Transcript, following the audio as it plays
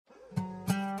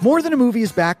More Than a Movie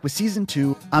is back with Season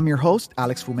 2. I'm your host,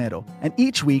 Alex Fumero, and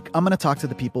each week I'm going to talk to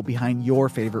the people behind your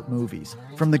favorite movies.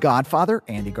 From The Godfather,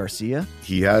 Andy Garcia.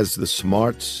 He has the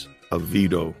smarts of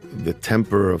Vito, the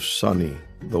temper of Sonny,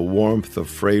 the warmth of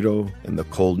Fredo, and the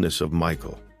coldness of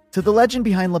Michael. To the legend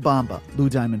behind La Bamba, Lou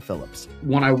Diamond Phillips.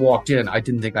 When I walked in, I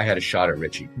didn't think I had a shot at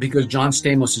Richie because John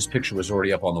Stamos' picture was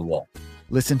already up on the wall.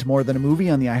 Listen to More Than a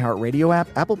Movie on the iHeartRadio app,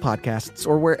 Apple Podcasts,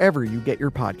 or wherever you get your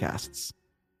podcasts.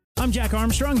 I'm Jack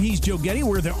Armstrong. He's Joe Getty.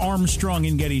 We're the Armstrong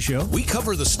and Getty Show. We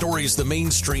cover the stories the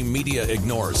mainstream media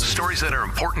ignores. Stories that are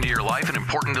important to your life and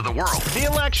important to the world. The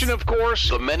election, of course.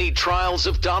 The many trials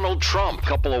of Donald Trump.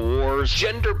 Couple of wars.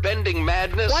 Gender-bending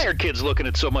madness. Why are kids looking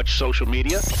at so much social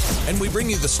media? And we bring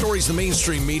you the stories the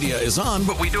mainstream media is on,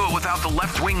 but we do it without the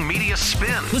left-wing media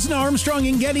spin. Listen to Armstrong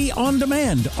and Getty on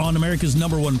demand on America's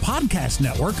 #1 podcast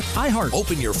network, iHeart.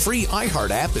 Open your free iHeart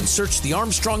app and search The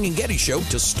Armstrong and Getty Show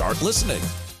to start listening.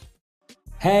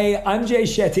 Hey, I'm Jay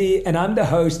Shetty, and I'm the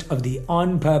host of the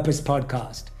On Purpose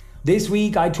podcast. This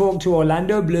week, I talked to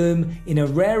Orlando Bloom in a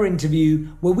rare interview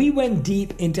where we went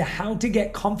deep into how to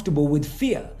get comfortable with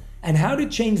fear and how to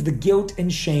change the guilt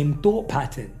and shame thought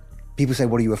pattern. People say,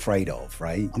 what are you afraid of,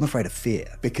 right? I'm afraid of fear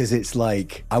because it's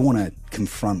like I want to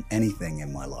confront anything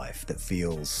in my life that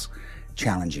feels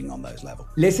challenging on those levels.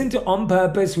 Listen to On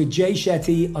Purpose with Jay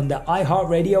Shetty on the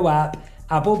iHeartRadio app,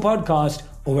 Apple Podcast,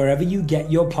 or wherever you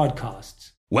get your podcasts.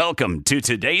 Welcome to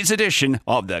today's edition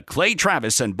of the Clay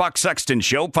Travis and Buck Sexton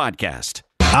Show podcast.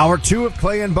 Hour 2 of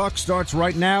Clay and Buck starts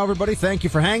right now, everybody. Thank you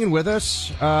for hanging with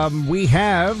us. We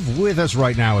have with us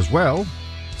right now as well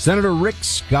Senator Rick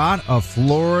Scott of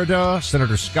Florida.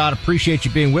 Senator Scott, appreciate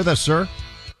you being with us, sir.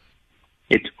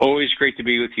 It's always great to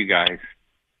be with you guys.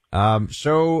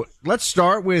 So let's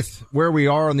start with where we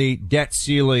are on the debt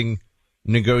ceiling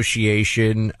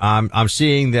negotiation. I'm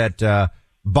seeing that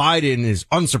Biden is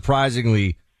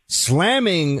unsurprisingly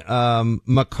slamming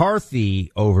McCarthy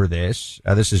over this.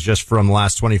 This is just from the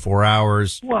last 24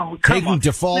 hours. Well, taking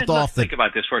default off the. Think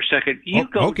about this for a second. You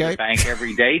go to the bank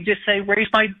every day, just say, raise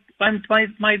my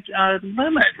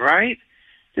limit, right?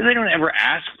 So they don't ever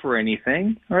ask for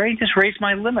anything, right? Just raise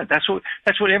my limit. That's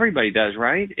what everybody does,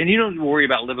 right? And you don't worry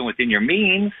about living within your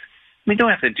means. I mean, you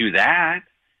don't have to do that.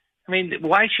 I mean,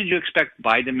 why should you expect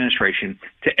Biden administration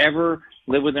to ever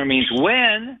live within their means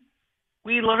when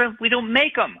we don't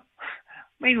make them?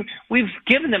 I mean, we've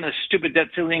given them a stupid debt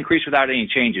ceiling increase without any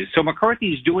changes. So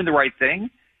McCarthy's doing the right thing,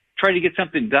 trying to get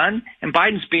something done, and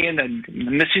Biden's being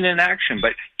missing in action.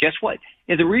 But guess what?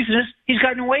 And the reason is he's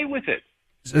gotten away with it.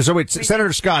 So wait,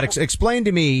 Senator Scott, explain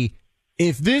to me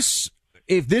if this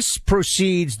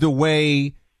proceeds the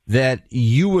way that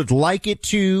you would like it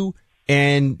to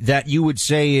and that you would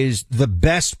say is the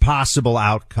best possible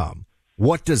outcome.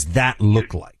 What does that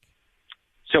look like?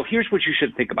 So here's what you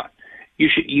should think about.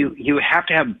 You have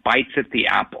to have bites at the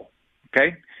apple,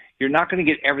 okay? You're not going to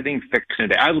get everything fixed in a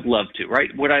day. I would love to, right?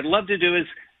 What I'd love to do is,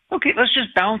 okay, let's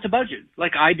just balance the budget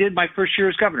like I did my first year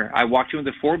as governor. I walked in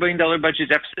with a $4 billion budget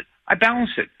deficit. I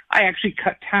balanced it. I actually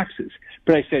cut taxes.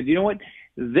 But I said, you know what?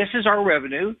 This is our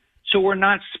revenue, so we're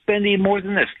not spending more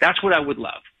than this. That's what I would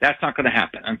love. That's not going to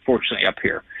happen, unfortunately, up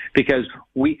here. Because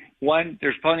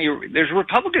there's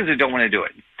Republicans that don't want to do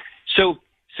it.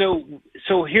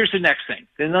 So here's the next thing.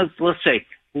 Then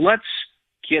let's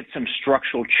get some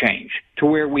structural change to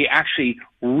where we actually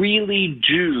really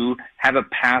do have a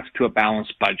path to a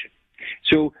balanced budget.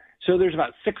 So there's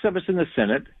about 6 of us in the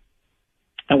Senate,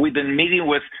 and we've been meeting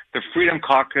with the Freedom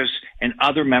Caucus and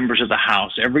other members of the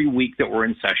House every week that we're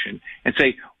in session and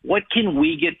say, what can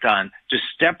we get done to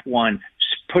step 1,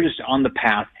 put us on the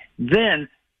path? Then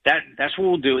that's what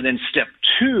we'll do. And then step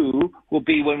 2 will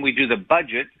be when we do the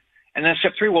budget. And then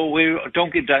step 3, well, we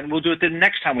don't get done. We'll do it the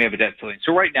next time we have a debt ceiling.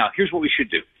 So right now, here's what we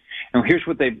should do. And here's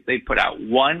what they put out.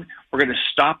 1, we're going to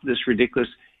stop this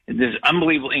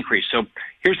unbelievable increase. So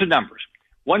here's the numbers.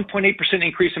 1.8%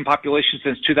 increase in population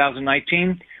since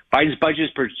 2019. Biden's budget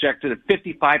is projected a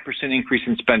 55% increase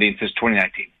in spending since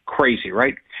 2019. Crazy,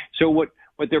 right? So what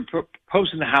they're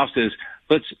proposing in the House is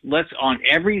let's on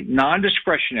every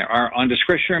non-discretionary or on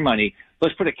discretionary money,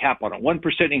 let's put a cap on it,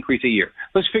 1% increase a year.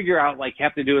 Let's figure out, like you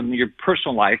have to do in your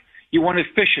personal life, you want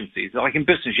efficiencies. Like in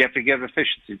business, you have to give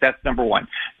efficiencies. That's number 1.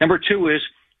 Number 2 is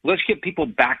let's get people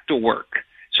back to work.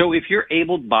 So if you're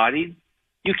able-bodied,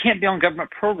 you can't be on government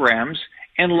programs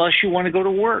unless you want to go to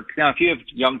work. Now, if you have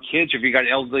young kids, if you got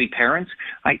elderly parents,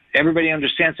 everybody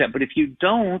understands that. But if you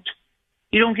don't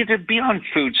get to be on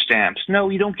food stamps. No,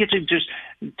 you don't get to just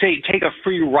take a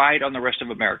free ride on the rest of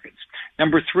Americans.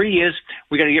 Number 3 is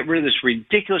we got to get rid of this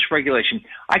ridiculous regulation.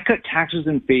 I cut taxes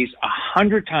and fees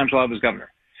 100 times while I was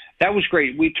governor. That was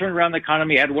great. We turned around the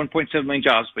economy, added 1.7 million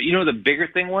jobs. But you know the bigger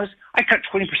thing was? I cut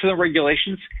 20% of the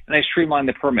regulations, and I streamlined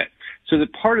the permit. So the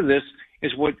part of this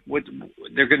is what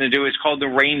they're going to do is called the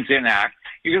Reins In Act.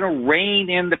 You're going to rein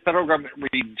in the federal government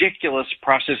ridiculous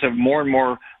process of more and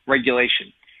more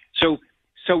regulation. So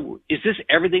is this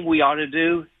everything we ought to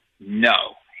do?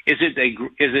 No. Is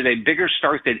it a bigger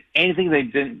start than anything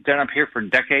they've done up here for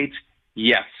decades?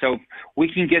 Yes. So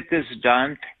we can get this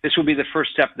done. This will be the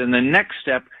first step. Then the next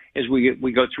step is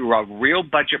we go through a real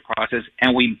budget process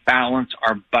and we balance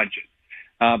our budget.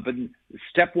 But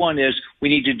step one is we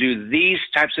need to do these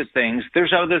types of things.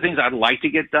 There's other things I'd like to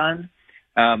get done.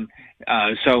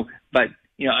 But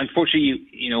unfortunately,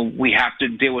 we have to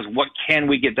deal with what can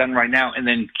we get done right now, and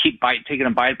then keep taking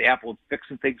a bite at the apple,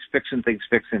 fixing things.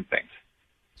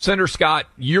 Senator Scott,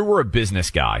 you were a business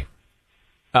guy.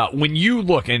 When you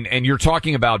look, and you're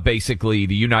talking about basically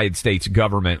the United States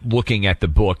government looking at the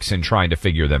books and trying to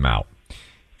figure them out.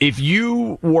 If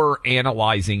you were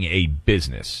analyzing a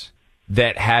business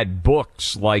that had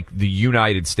books like the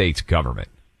United States government,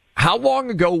 how long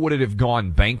ago would it have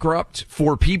gone bankrupt?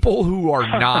 For people who are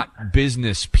not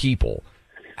business people,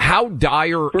 how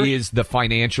dire is the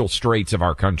financial straits of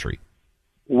our country?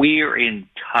 We are in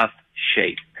tough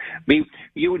shape.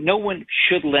 No one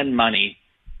should lend money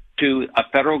to a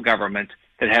federal government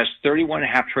that has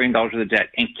 $31.5 trillion of the debt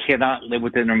and cannot live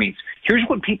within their means. Here's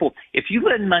what if you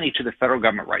lend money to the federal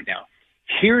government right now,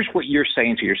 here's what you're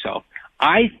saying to yourself.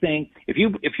 I think if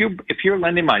you're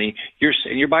lending money,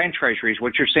 you're buying treasuries,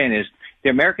 what you're saying is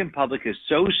the American public is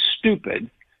so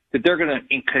stupid that they're going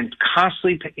to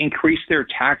constantly increase their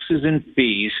taxes and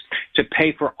fees to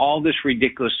pay for all this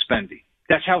ridiculous spending.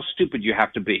 That's how stupid you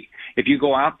have to be. If you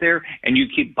go out there and you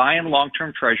keep buying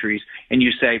long-term treasuries and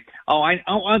you say,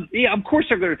 of course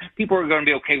people are going to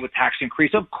be okay with tax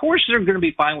increase. Of course they're going to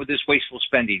be fine with this wasteful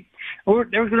spending. Or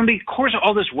they're going to be, of course,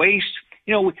 all this waste.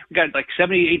 We got like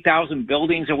 78,000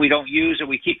 buildings that we don't use and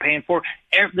we keep paying for.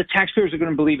 The taxpayers are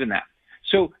going to believe in that.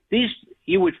 So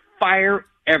you would fire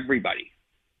everybody.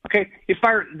 Okay? If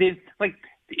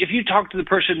you talk to the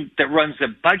person that runs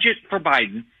the budget for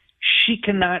Biden, she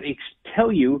cannot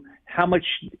tell you how much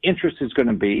interest is going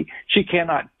to be. She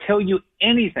cannot tell you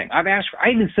anything. I've asked her. I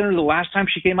even sent her the last time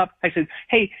she came up. I said,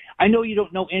 hey, I know you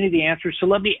don't know any of the answers, so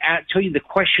let me tell you the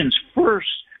questions first,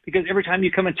 because every time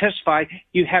you come and testify,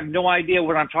 you have no idea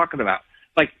what I'm talking about.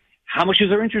 Like, how much is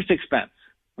their interest expense?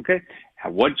 Okay?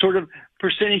 What sort of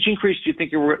percentage increase do you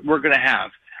think we're going to have?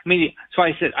 So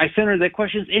I sent her the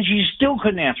questions, and she still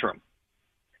couldn't answer them.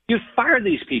 You fire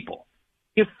these people.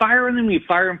 You fire them, you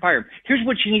fire them, fire them. Here's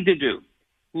what you need to do.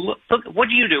 Look, what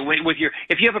do you do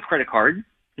if you have a credit card,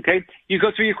 okay, you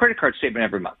go through your credit card statement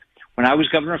every month. When I was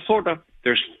governor of Florida,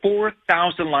 there's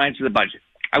 4,000 lines of the budget.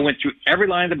 I went through every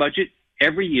line of the budget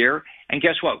every year, and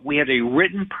guess what? We had a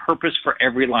written purpose for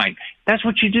every line. That's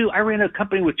what you do. I ran a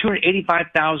company with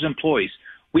 285,000 employees.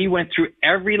 We went through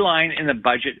every line in the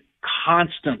budget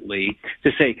constantly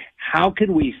to say, how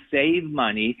can we save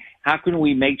money? How can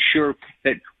we make sure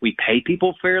that we pay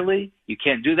people fairly? You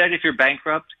can't do that if you're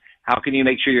bankrupt. How can you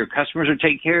make sure your customers are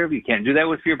taken care of? You can't do that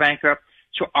if you're bankrupt.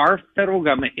 So our federal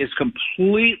government is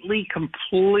completely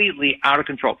out of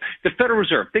control. The Federal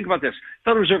Reserve, think about this. The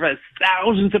Federal Reserve has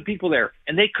thousands of people there,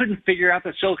 and they couldn't figure out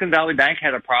that Silicon Valley Bank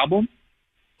had a problem.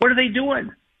 What are they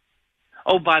doing?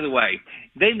 Oh, by the way,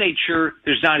 they made sure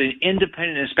there's not an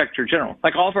independent inspector general.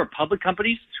 Like all of our public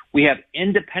companies, we have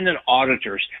independent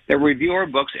auditors that review our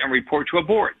books and report to a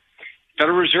board.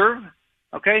 Federal Reserve,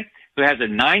 okay, who has a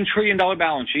 $9 trillion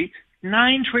balance sheet,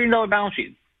 $9 trillion balance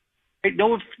sheet.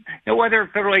 No other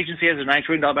federal agency has a $9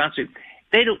 trillion balance sheet.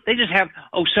 They just have,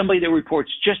 somebody that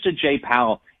reports just to Jay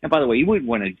Powell. And by the way, you wouldn't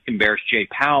want to embarrass Jay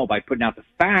Powell by putting out the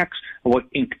facts of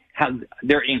how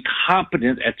they're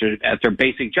incompetent at their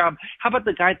basic job. How about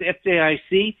the guy at the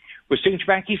FDIC with Signature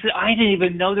Bank? He said, I didn't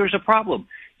even know there was a problem.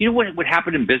 You know what would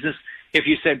happen in business if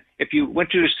you went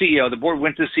to the CEO, the board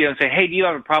went to the CEO and said, hey, do you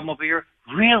have a problem over here?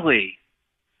 Really?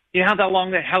 You know how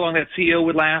long that CEO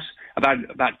would last?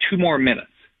 About 2 more minutes.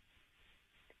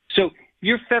 So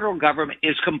your federal government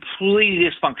is completely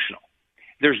dysfunctional.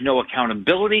 There's no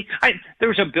accountability. There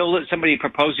was a bill that somebody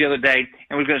proposed the other day,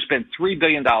 and we're going to spend $3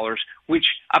 billion, which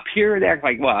up here they act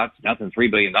like, well, that's nothing,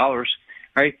 $3 billion,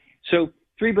 right? So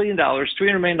 $3 billion,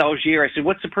 $300 million a year. I said,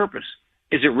 what's the purpose?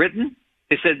 Is it written?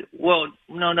 They said, well,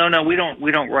 no, we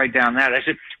don't write down that. I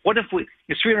said, what if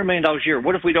it's $300 million a year.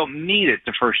 What if we don't need it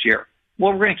the first year?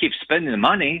 Well, we're going to keep spending the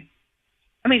money.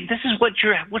 This is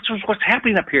what's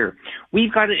happening up here.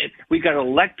 We've got to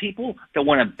elect people that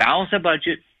want to balance a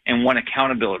budget and want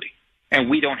accountability, and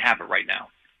we don't have it right now.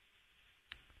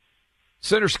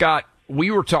 Senator Scott,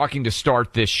 we were talking to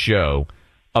start this show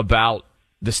about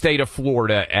the state of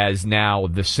Florida as now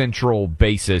the central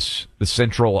basis, the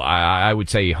central, I would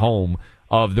say, home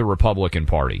of the Republican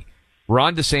Party.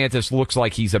 Ron DeSantis looks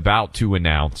like he's about to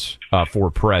announce for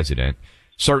president.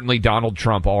 Certainly Donald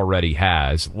Trump already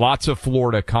has. Lots of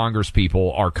Florida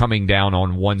congresspeople are coming down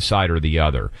on one side or the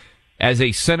other. As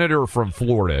a senator from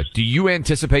Florida, do you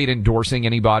anticipate endorsing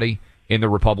anybody in the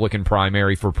Republican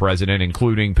primary for president,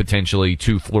 including potentially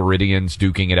 2 Floridians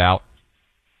duking it out?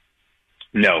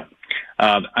 No.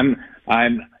 My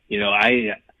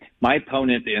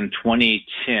opponent in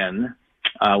 2010,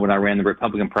 when I ran the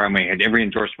Republican primary, had every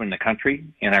endorsement in the country,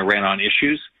 and I ran on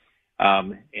issues.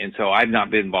 And so I've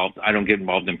not been involved. I don't get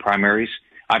involved in primaries.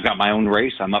 I've got my own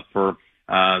race. I'm up for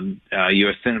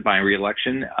U.S. Senate by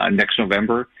re-election next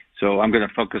November. So I'm going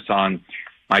to focus on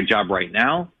my job right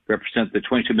now, represent the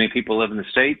 22 million people who live in the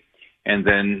state, and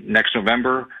then next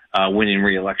November, winning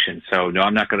re-election. So no,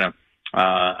 I'm not going to.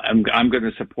 I'm going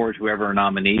to support whoever a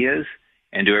nominee is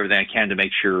and do everything I can to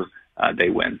make sure they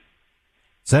win.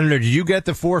 Senator, did you get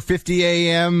the 4:50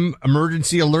 a.m.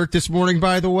 emergency alert this morning,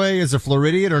 by the way, as a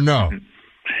Floridian, or no?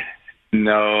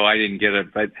 No, I didn't get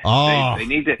it, but they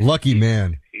need to. Lucky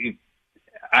man.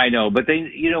 I know, but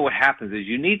you know what happens is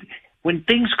when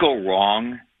things go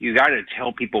wrong, you got to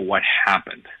tell people what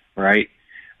happened, right?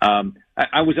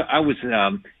 I was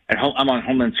at home. I'm on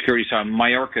Homeland Security, so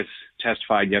Mayorkas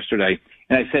testified yesterday,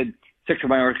 and I said, Secretary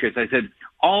Mayorkas, I said,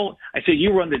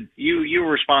 you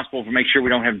were responsible for making sure we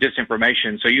don't have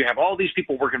disinformation. So you have all these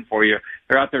people working for you.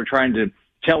 They're out there trying to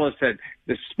tell us that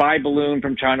the spy balloon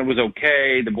from China was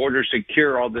okay, the border's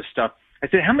secure, all this stuff. I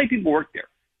said, how many people work there?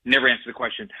 Never answered the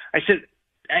question. I said,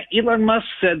 Elon Musk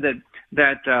said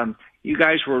that you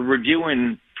guys were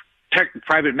reviewing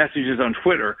private messages on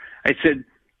Twitter. I said,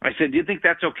 do you think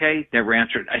that's okay? Never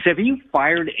answered. I said, have you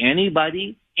fired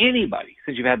anybody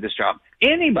since you've had this job?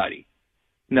 Anybody?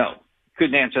 No.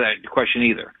 Couldn't answer that question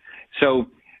either. So,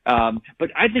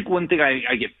 but I think one thing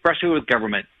I get frustrated with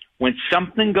government, when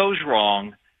something goes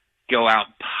wrong, go out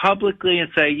publicly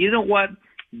and say, you know what,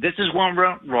 this is one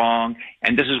wrong,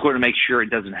 and this is going to make sure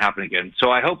it doesn't happen again. So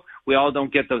I hope we all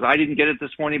don't get those. I didn't get it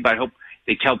this morning, but I hope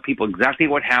they tell people exactly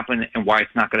what happened and why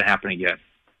it's not going to happen again.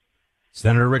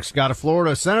 Senator Rick Scott of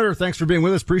Florida. Senator, thanks for being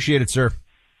with us. Appreciate it, sir.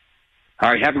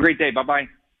 All right. Have a great day. Bye-bye.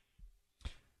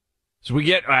 So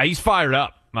he's fired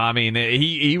up. I mean,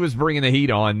 he was bringing the heat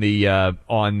on the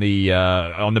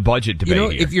budget debate. You know,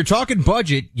 here. If you're talking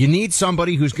budget, you need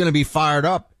somebody who's going to be fired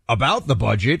up about the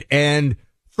budget, and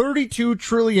 $32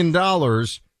 trillion.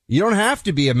 You don't have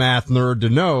to be a math nerd to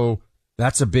know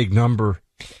that's a big number.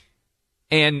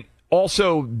 And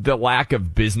also the lack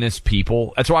of business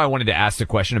people. That's why I wanted to ask the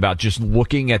question about just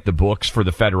looking at the books for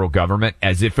the federal government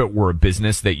as if it were a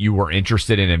business that you were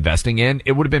interested in investing in.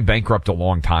 It would have been bankrupt a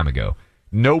long time ago.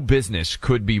 No business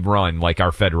could be run like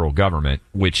our federal government,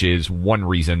 which is one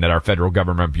reason that our federal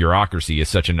government bureaucracy is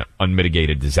such an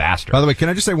unmitigated disaster. By the way, can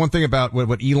I just say one thing about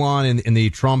what Elon in the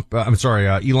Trump,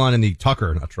 Elon in the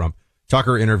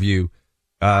Tucker interview,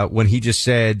 when he just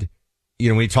said,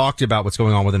 when he talked about what's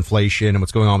going on with inflation and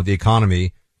what's going on with the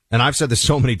economy, and I've said this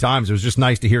so many times, it was just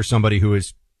nice to hear somebody who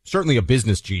is certainly a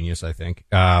business genius, I think,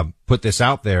 put this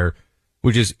out there,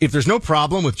 which is, if there's no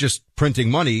problem with just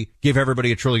printing money, give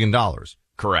everybody $1 trillion.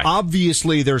 Correct.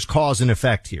 Obviously, there's cause and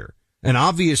effect here. And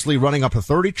obviously, running up a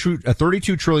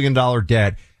 $32 trillion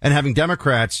debt and having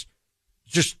Democrats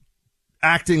just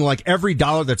acting like every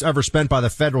dollar that's ever spent by the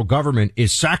federal government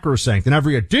is sacrosanct and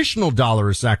every additional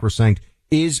dollar is sacrosanct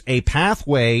is a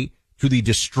pathway to the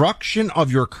destruction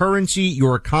of your currency,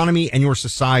 your economy, and your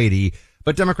society.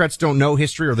 But Democrats don't know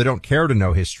history, or they don't care to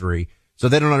know history. So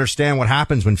they don't understand what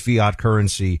happens when fiat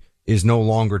currency is no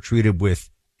longer treated with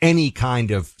any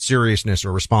kind of seriousness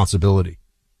or responsibility.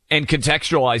 And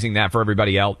contextualizing that for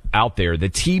everybody out there, the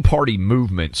Tea Party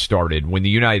movement started when the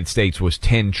United States was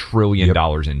 $10 trillion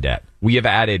in debt. We have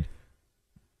added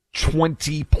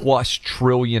 $20+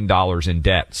 trillion in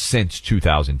debt since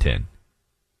 2010.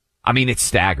 I mean, it's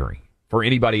staggering for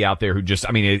anybody out there who just,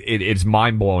 it's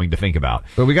mind blowing to think about.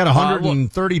 But we got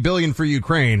 $130 billion for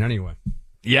Ukraine anyway.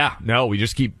 Yeah, no, we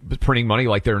just keep printing money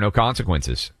like there are no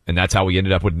consequences. And that's how we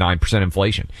ended up with 9%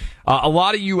 inflation. A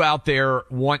lot of you out there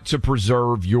want to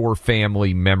preserve your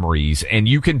family memories, and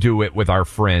you can do it with our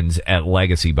friends at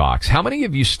Legacy Box. How many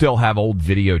of you still have old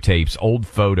videotapes, old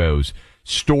photos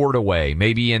stored away,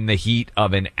 maybe in the heat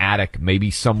of an attic, maybe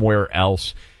somewhere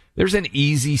else? There's an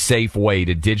easy, safe way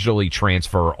to digitally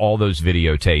transfer all those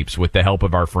videotapes with the help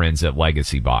of our friends at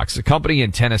Legacy Box. A company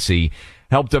in Tennessee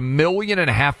helped 1.5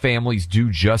 million families do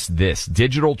just this.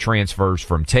 Digital transfers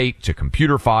from tape to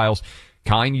computer files.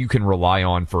 kind you can rely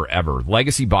on forever.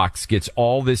 Legacy Box gets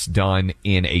all this done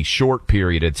in a short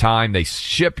period of time. They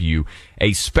ship you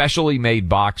a specially made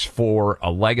box for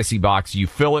a Legacy Box. You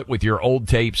fill it with your old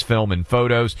tapes, film, and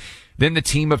photos. Then the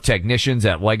team of technicians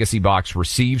at Legacy Box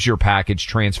receives your package,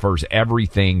 transfers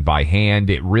everything by hand.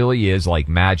 It really is like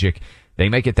magic. They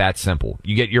make it that simple.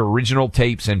 You get your original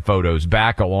tapes and photos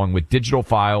back along with digital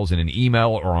files in an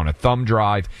email or on a thumb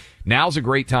drive. Now's a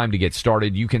great time to get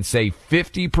started. You can save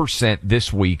 50%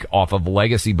 this week off of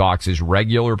Legacy Box's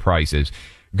regular prices.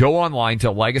 Go online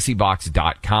to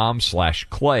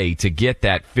legacybox.com/clay to get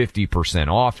that 50%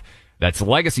 off. That's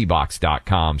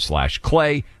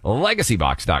legacybox.com/clay,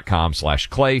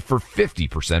 legacybox.com/clay for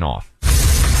 50% off.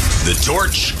 The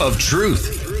torch of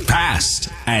truth, passed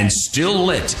and still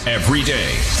lit every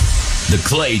day. The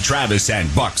Clay Travis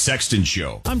and Buck Sexton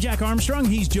Show. I'm Jack Armstrong.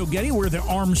 He's Joe Getty. We're the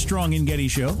Armstrong and Getty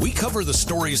Show. We cover the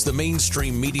stories the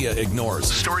mainstream media ignores.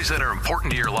 Stories that are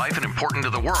important to your life and important to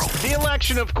the world. The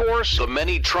election, of course, the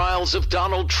many trials of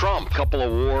Donald Trump, couple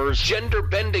of wars,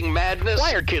 gender-bending madness.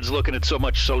 Why are kids looking at so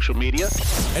much social media?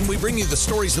 And we bring you the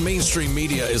stories the mainstream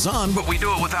media is on, but we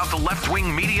do it without the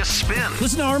left-wing media spin.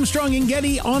 Listen to Armstrong and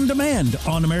Getty on demand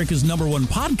on America's #1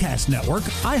 podcast network,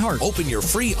 iHeart. Open your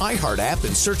free iHeart app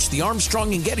and search the Armstrong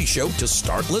and Getty Show to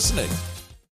start listening.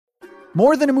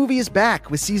 More Than a Movie is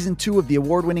back with season 2 of the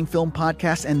award-winning film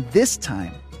podcast, and this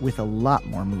time with a lot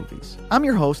more movies. I'm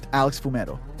your host, Alex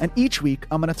Fumero, and each week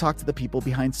I'm going to talk to the people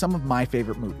behind some of my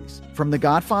favorite movies. From The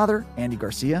Godfather, Andy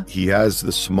Garcia. He has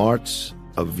the smarts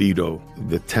of Vito,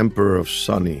 the temper of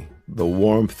Sonny, the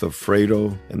warmth of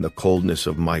Fredo, and the coldness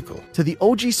of Michael. To the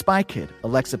OG Spy Kid,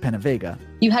 Alexa Penavega.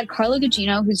 You had Carla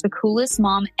Gugino, who's the coolest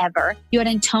mom ever. You had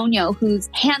Antonio, who's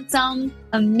handsome,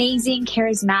 amazing,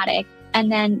 charismatic.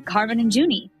 And then Carmen and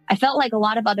Junie. I felt like a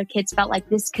lot of other kids felt like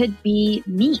this could be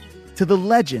me. To the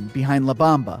legend behind La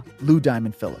Bamba, Lou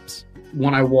Diamond Phillips.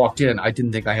 When I walked in, I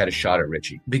didn't think I had a shot at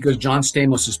Richie because John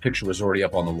Stamos' picture was already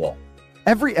up on the wall.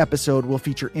 Every episode will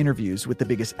feature interviews with the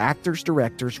biggest actors,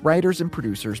 directors, writers, and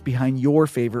producers behind your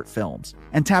favorite films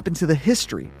and tap into the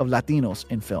history of Latinos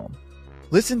in film.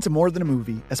 Listen to More Than a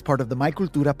Movie as part of the My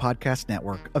Cultura podcast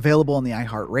network, available on the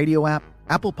iHeartRadio app,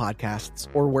 Apple Podcasts,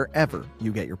 or wherever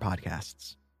you get your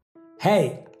podcasts.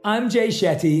 Hey, I'm Jay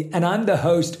Shetty, and I'm the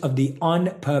host of the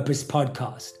On Purpose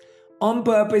podcast. On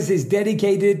Purpose is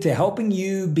dedicated to helping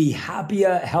you be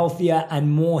happier, healthier,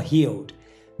 and more healed.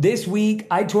 This week,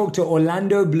 I talked to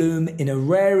Orlando Bloom in a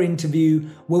rare interview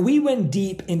where we went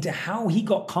deep into how he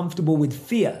got comfortable with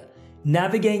fear,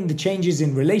 navigating the changes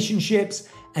in relationships,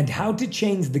 and how to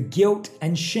change the guilt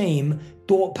and shame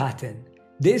thought pattern.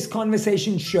 This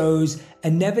conversation shows a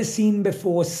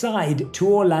never-seen-before side to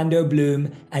Orlando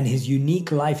Bloom and his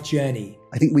unique life journey.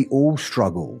 I think we all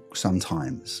struggle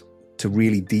sometimes to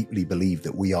really deeply believe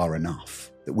that we are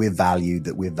enough, that we're valued,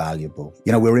 that we're valuable.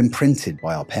 You know, we're imprinted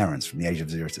by our parents from the age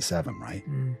of 0 to 7, right?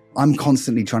 I'm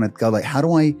constantly trying to go like, how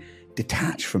do I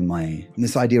detach from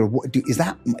this idea of is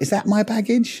that my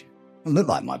baggage? It doesn't look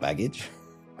like my baggage.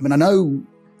 I mean, I know,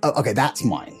 okay, that's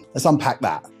mine. Let's unpack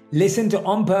that. Listen to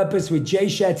On Purpose with Jay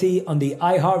Shetty on the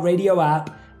iHeartRadio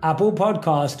app, Apple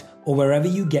Podcast, or wherever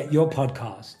you get your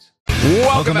podcasts.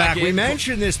 Welcome back. We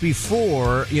mentioned this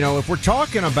before. You know, if we're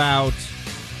talking about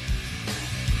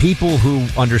people who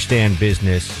understand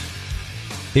business,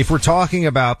 if we're talking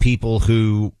about people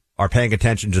who are paying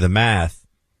attention to the math,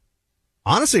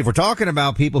 honestly, if we're talking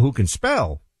about people who can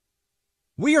spell,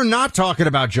 we are not talking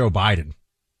about Joe Biden.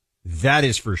 That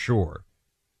is for sure.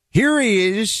 Here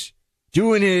he is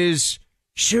doing his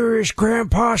serious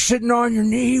grandpa sitting on your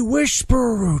knee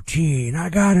whisper routine. I'm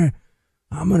going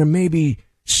to maybe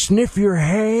sniff your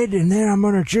head and then I'm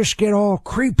going to just get all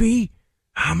creepy.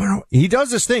 He does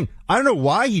this thing. I don't know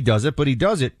why he does it, but he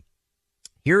does it.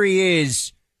 Here he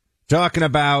is talking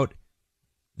about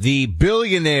the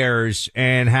billionaires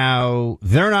and how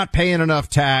they're not paying enough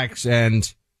tax,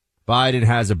 and Biden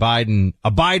has a Biden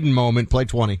moment. Play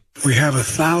 20. We have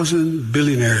 1,000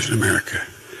 billionaires in America.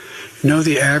 You know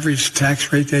the average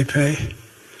tax rate they pay?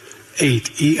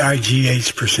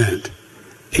 8%.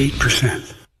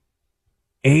 8%.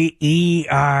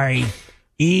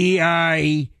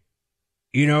 EI.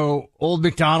 You know, old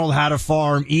McDonald had a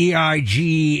farm,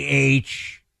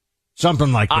 EIGH,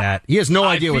 something like that. He has no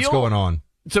idea what's going on.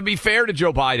 To be fair to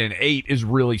Joe Biden, 8 is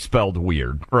really spelled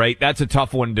weird, right? That's a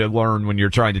tough one to learn when you're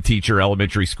trying to teach your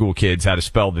elementary school kids how to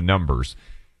spell the numbers.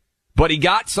 But he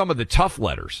got some of the tough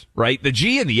letters, right? The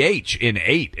G and the H in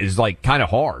 8 is like kind of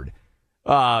hard.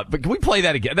 But can we play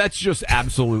that again? That's just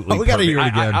absolutely we got to hear it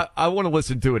again. I want to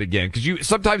listen to it again because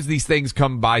sometimes these things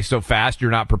come by so fast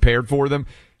you're not prepared for them.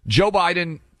 Joe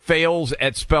Biden fails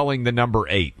at spelling the number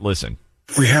 8. Listen.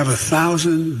 We have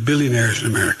 1,000 billionaires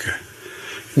in America.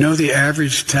 You know the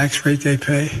average tax rate they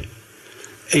pay?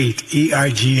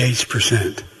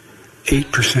 8%.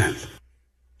 8%.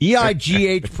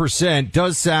 EIGH%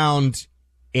 does sound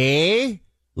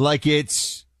like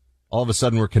it's all of a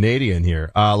sudden we're Canadian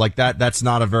here. Like that's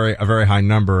not a very high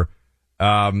number.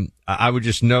 I would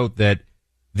just note that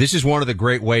this is one of the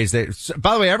great ways that,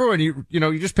 by the way, everyone,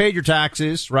 you just paid your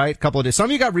taxes, right? A couple of days. Some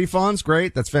of you got refunds.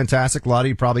 Great. That's fantastic. A lot of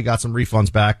you probably got some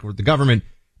refunds back. The government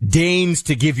deigns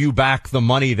to give you back the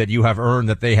money that you have earned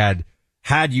that they had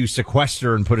you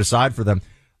sequester and put aside for them.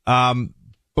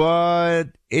 But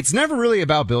it's never really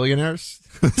about billionaires.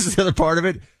 This is the other part of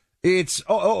it. It's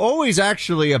always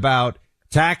actually about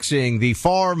taxing the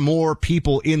far more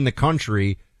people in the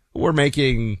country who are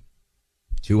making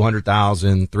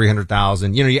 200,000,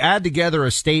 300,000. You add together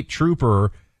a state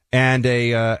trooper and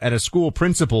a school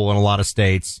principal in a lot of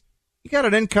states. You got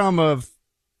an income of,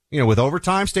 with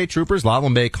overtime, state troopers, a lot of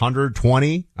them make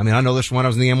 120. I mean, I know this from when I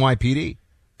was in the NYPD.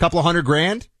 Couple of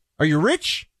 $100,000. Are you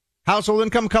rich? Household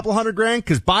income, a couple $100,000?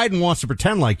 Because Biden wants to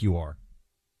pretend like you are.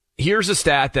 Here's a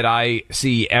stat that I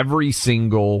see every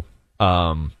single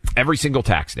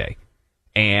tax day,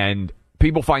 and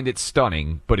people find it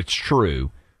stunning, but it's true.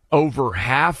 Over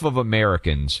half of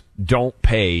Americans don't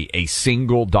pay a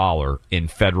single dollar in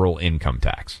federal income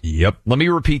tax. Yep. Let me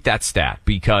repeat that stat,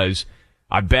 because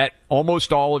I bet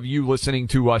almost all of you listening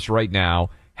to us right now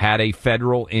had a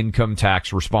federal income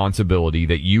tax responsibility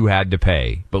that you had to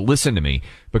pay. But listen to me,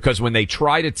 because when they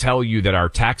try to tell you that our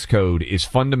tax code is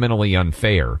fundamentally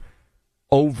unfair,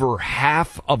 over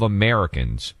half of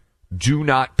Americans do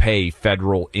not pay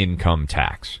federal income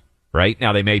tax, right?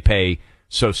 Now, they may pay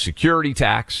Social Security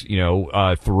tax,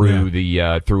 through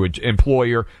an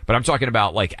employer, but I'm talking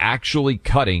about like actually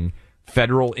cutting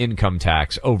federal income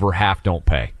tax. Over half don't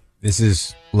pay. This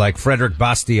is like Frederick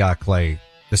Bastiat, Clay.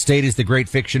 The state is the great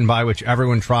fiction by which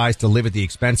everyone tries to live at the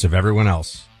expense of everyone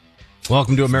else.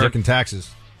 Welcome to American taxes.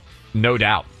 No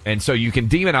doubt. And so you can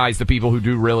demonize the people who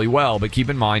do really well, but keep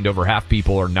in mind over half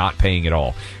people are not paying at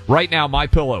all. Right now,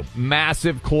 MyPillow,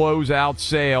 massive closeout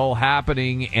sale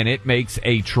happening, and it makes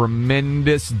a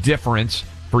tremendous difference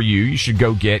for you. You should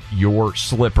go get your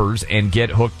slippers and get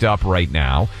hooked up right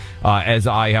now, as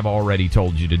I have already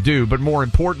told you to do. But more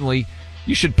importantly,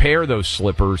 you should pair those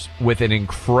slippers with an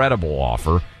incredible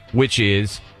offer, which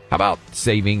is, how about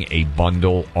saving a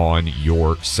bundle on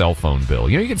your cell phone bill?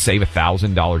 You can save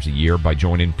 $1,000 a year by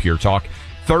joining Pure Talk.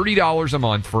 $30 a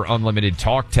month for unlimited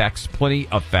talk, text, plenty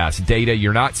of fast data.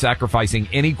 You're not sacrificing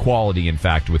any quality, in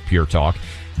fact, with Pure Talk.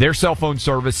 Their cell phone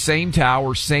service, same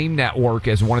tower, same network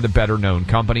as one of the better-known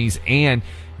companies, and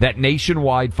that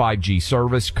nationwide 5G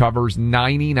service covers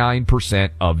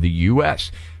 99% of the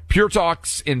U.S. Pure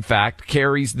Talks, in fact,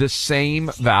 carries the same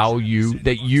value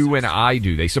that you and I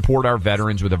do. They support our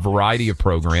veterans with a variety of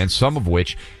programs, some of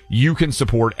which you can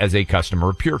support as a customer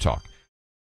of Pure Talk.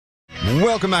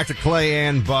 Welcome back to Clay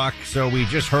and Buck. So we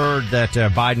just heard that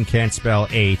Biden can't spell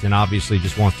 8 and obviously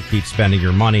just wants to keep spending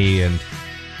your money. And,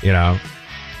 I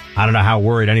don't know how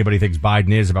worried anybody thinks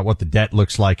Biden is about what the debt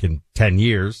looks like in 10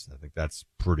 years. I think that's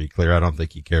pretty clear. I don't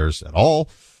think he cares at all.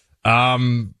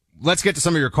 Let's get to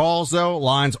some of your calls, though.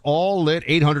 Lines all lit,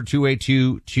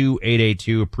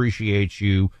 800-282-2882. Appreciate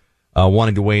you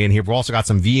wanting to weigh in here. We've also got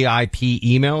some VIP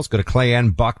emails. Go to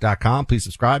clayandbuck.com. Please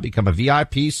subscribe. Become a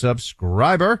VIP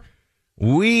subscriber.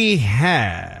 We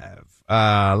have,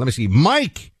 let me see,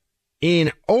 Mike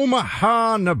in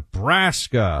Omaha,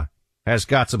 Nebraska has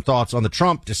got some thoughts on the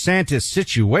Trump-DeSantis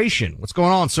situation. What's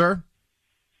going on, sir?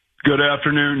 Good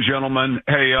afternoon, gentlemen.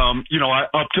 Hey, up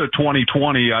to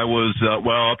 2020, I was,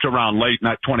 up to around late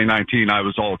 2019, I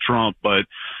was all Trump, but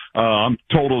I'm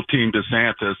total team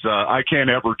DeSantis. I can't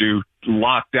ever do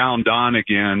lockdown Don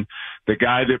again. The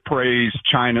guy that praised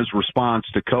China's response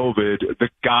to COVID, the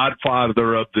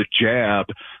godfather of the jab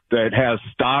that has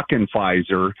stock in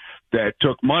Pfizer, that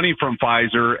took money from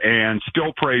Pfizer and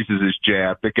still praises his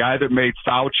jab, the guy that made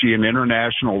Fauci an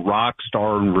international rock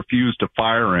star and refused to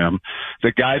fire him,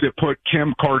 the guy that put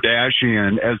Kim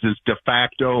Kardashian as his de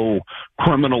facto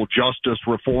criminal justice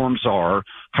reform czar,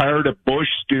 hired a Bush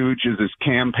stooge as his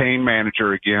campaign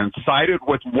manager again, sided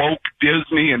with woke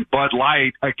Disney and Bud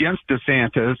Light against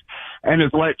DeSantis, and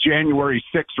has let January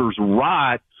 6ers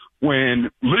rot when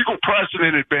legal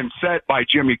precedent had been set by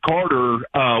Jimmy Carter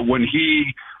when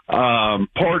he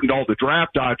pardoned all the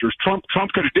draft dodgers. Trump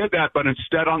could have did that, but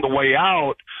instead on the way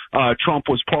out, Trump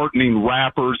was pardoning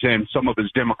rappers and some of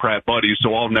his Democrat buddies,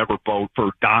 so I'll never vote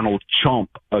for Donald Trump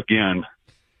again.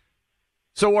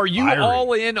 So are you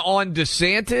all in on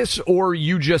DeSantis, or are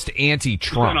you just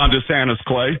anti-Trump? I'm on DeSantis,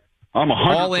 Clay. I'm 100%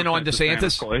 all in on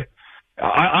DeSantis? Clay.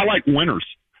 I like winners.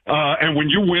 And when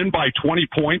you win by 20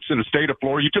 points in the state of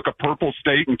Florida, you took a purple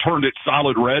state and turned it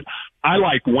solid red. I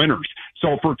like winners.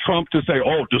 So for Trump to say,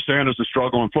 oh, DeSantis is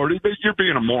struggling in Florida, you're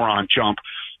being a moron, chump.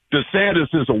 DeSantis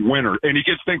is a winner, and he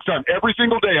gets things done. Every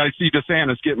single day I see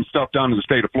DeSantis getting stuff done in the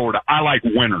state of Florida. I like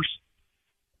winners.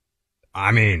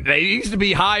 I mean, they used to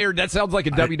be hired. That sounds like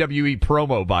a WWE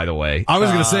promo, by the way. I was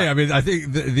going to say, I mean, I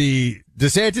think the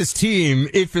DeSantis team,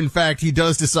 if in fact he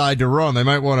does decide to run, they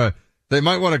might want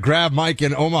to grab Mike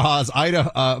in Omaha's audio,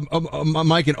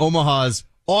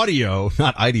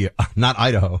 not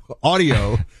Idaho,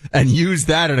 audio, and use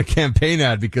that in a campaign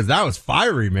ad because that was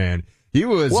fiery, man. He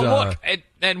was. Well, look,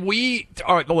 and we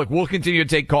all right. Look, we'll continue to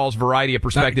take calls, variety of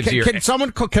perspectives here.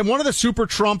 Can one of the Super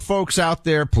Trump folks out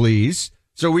there, please,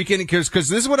 so we can, because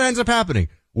this is what ends up happening.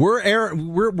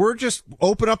 We're just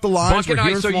open up the lines. Buck and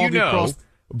I, so you know,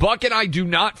 Buck and I do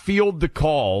not field the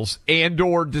calls and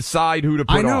or decide who to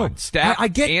put on. Staff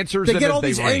answers them as they ring. They get all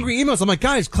these angry emails. I'm like,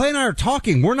 guys, Clay and I are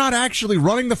talking. We're not actually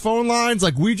running the phone lines.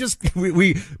 Like we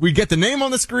get the name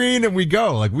on the screen and we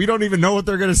go. Like we don't even know what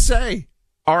they're going to say.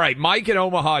 All right, Mike in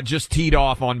Omaha just teed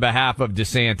off on behalf of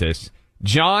DeSantis.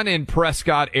 John in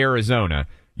Prescott, Arizona.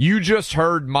 You just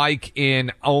heard Mike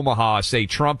in Omaha say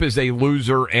Trump is a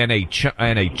loser and a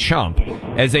chump.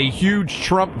 As a huge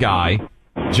Trump guy,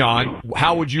 John,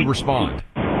 how would you respond?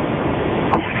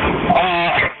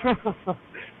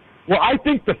 Well, I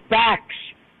think the facts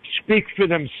speak for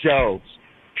themselves.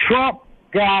 Trump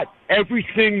got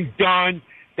everything done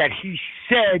that he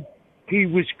said he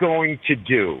was going to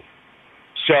do.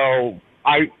 So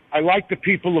I like the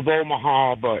people of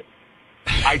Omaha, but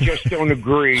I just don't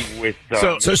agree with.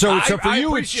 So for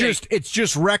you, it's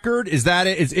just record. Is that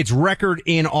it? It's record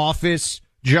in office,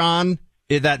 John.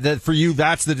 Is that for you?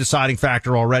 That's the deciding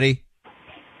factor already.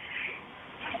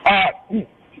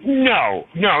 No,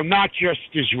 not just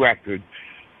his record.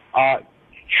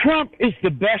 Trump is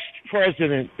the best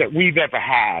president that we've ever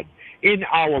had in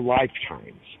our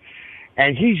lifetimes,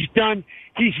 and he's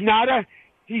not a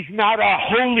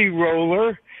holy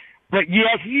roller, but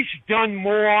yet he's done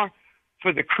more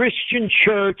for the Christian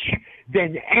church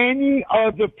than any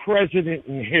other president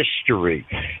in history.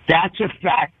 That's a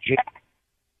fact, Jack.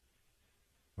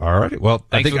 All right. Well,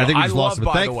 I think he's lost.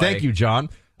 But thank you, John.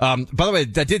 By the way,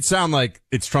 that did sound like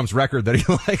it's Trump's record that he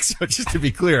likes. So just to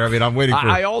be clear, I mean, I'm waiting for.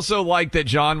 I also like that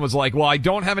John was like, well, I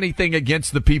don't have anything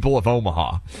against the people of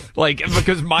Omaha. Like,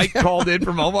 because Mike called in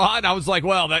from Omaha, and I was like,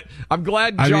 well, I'm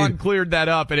glad John cleared that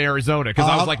up in Arizona. Because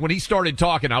I was like, when he started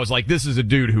talking, I was like, this is a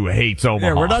dude who hates Omaha.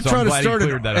 Yeah, we're not trying to start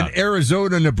an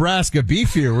Arizona-Nebraska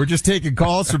beef here. We're just taking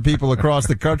calls from people across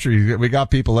the country. We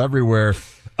got people everywhere.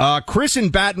 Chris in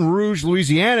Baton Rouge,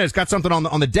 Louisiana, has got something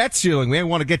on the debt ceiling. We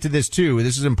want to get to this too.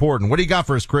 This is important. What do you got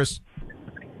for us, Chris?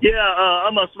 Yeah,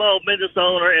 I'm a small business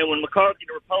owner, and when McCarthy and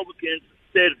the Republicans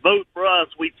said vote for us,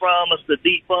 we promised to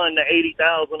defund the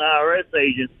 80,000 IRS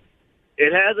agents.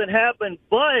 It hasn't happened,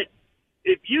 but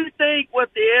if you think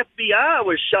what the FBI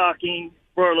was shocking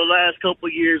for the last couple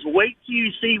of years, wait till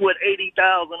you see what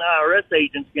 80,000 IRS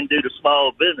agents can do to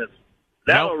small business.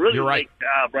 That will really make the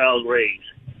eyebrows raise.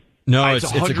 No,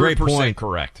 it's a great point.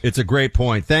 Correct. It's a great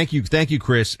point. Thank you,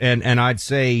 Chris. And I'd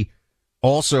say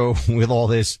also with all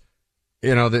this,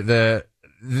 you know, this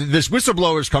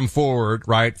whistleblowers come forward,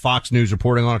 right? Fox News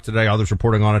reporting on it today, others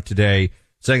reporting on it today,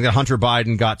 saying that Hunter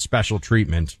Biden got special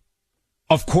treatment.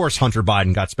 Of course, Hunter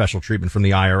Biden got special treatment from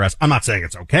the IRS. I'm not saying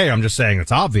it's okay. I'm just saying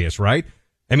it's obvious, right?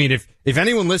 I mean, if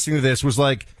anyone listening to this was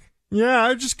like, yeah,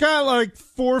 I just got like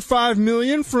 4 or 5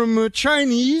 million from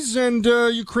Chinese and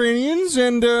Ukrainians,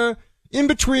 and in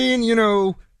between, you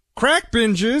know, crack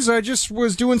binges, I just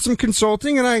was doing some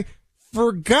consulting and I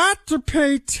forgot to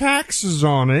pay taxes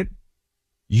on it.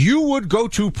 You would go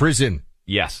to prison.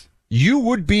 Yes. You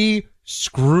would be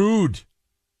screwed.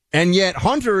 And yet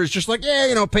Hunter is just like, yeah,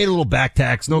 you know, paid a little back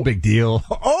tax, no big deal.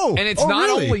 And it's not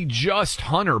really? only just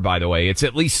Hunter, by the way. It's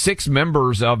at least 6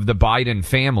 members of the Biden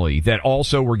family that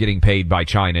also were getting paid by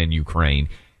China and Ukraine.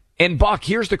 And Buck,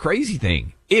 here's the crazy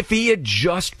thing. If he had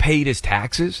just paid his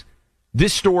taxes,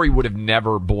 this story would have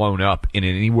never blown up in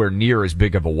anywhere near as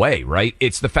big of a way, right?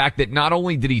 It's the fact that not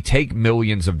only did he take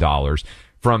millions of dollars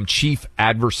from chief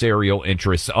adversarial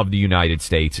interests of the United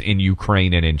States in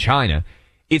Ukraine and in China,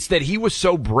 it's that he was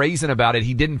so brazen about it,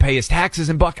 he didn't pay his taxes.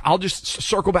 And Buck, I'll just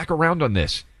circle back around on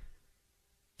this.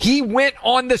 He went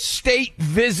on the state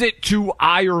visit to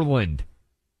Ireland.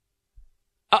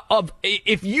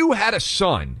 If you had a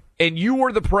son and you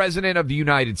were the president of the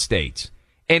United States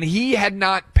and he had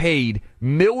not paid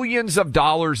millions of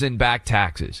dollars in back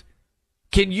taxes,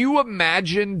 can you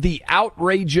imagine the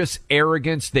outrageous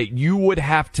arrogance that you would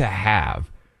have to have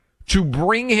to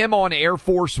bring him on Air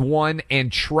Force One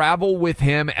and travel with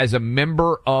him as a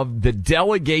member of the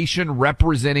delegation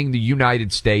representing the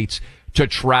United States to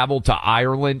travel to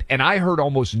Ireland. And I heard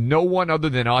almost no one other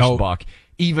than us, Buck,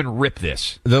 even rip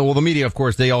this. The media, of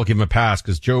course, they all give him a pass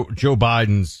because Joe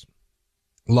Biden's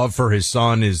love for his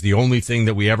son is the only thing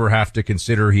that we ever have to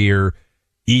consider here,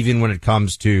 even when it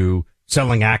comes to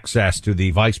selling access to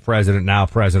the vice president, now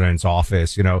president's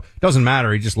office. You know, it doesn't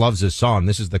matter. He just loves his son.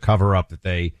 This is the cover up that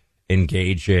they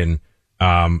engage in.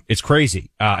 It's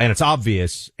crazy. And it's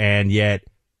obvious. And yet,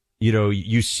 you know,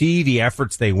 you see the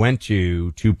efforts they went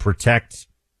to protect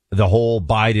the whole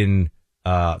Biden,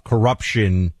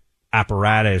 corruption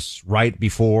apparatus right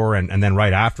before and then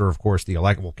right after, of course, the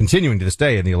election, well, continuing to this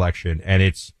day in the election. And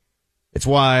it's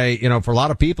why, you know, for a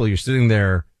lot of people, you're sitting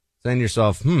there saying to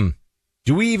yourself,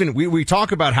 do we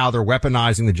talk about how they're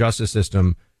weaponizing the justice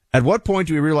system. At what point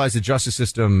do we realize the justice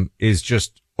system is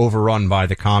just overrun by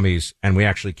the commies and we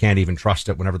actually can't even trust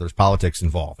it whenever there's politics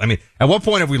involved? I mean, at what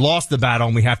point have we lost the battle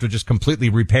and we have to just completely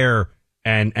repair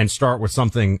and start with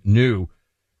something new?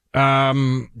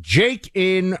 Jake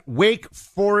in Wake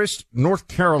Forest, North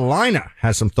Carolina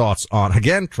has some thoughts on,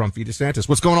 again, Trump v. DeSantis.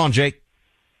 What's going on, Jake?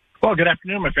 Well, good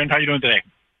afternoon, my friend. How you doing today?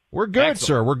 We're good, Excellent.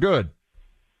 sir. We're good.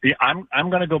 Yeah, I'm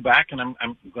going to go back and I'm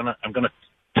going to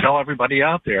tell everybody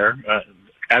out there,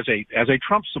 as a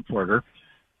Trump supporter,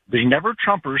 the Never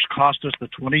Trumpers cost us the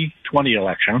 2020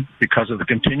 election because of the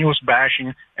continuous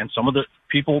bashing and some of the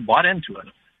people bought into it.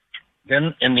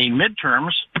 Then in the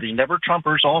midterms, the Never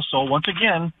Trumpers also, once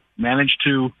again, managed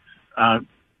to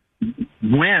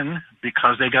win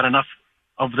because they got enough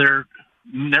of their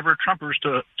Never Trumpers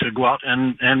to go out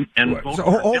and vote. So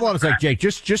hold on a sec, Jake.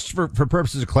 Just for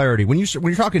purposes of clarity, when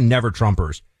you're talking Never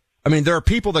Trumpers, I mean, there are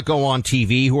people that go on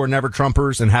TV who are Never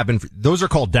Trumpers and have been. Those are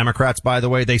called Democrats, by the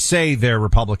way. They say they're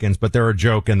Republicans, but they're a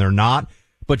joke and they're not.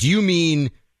 But do you mean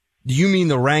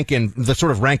the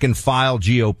sort of rank and file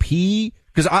GOP?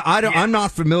 Because I'm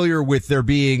not familiar with there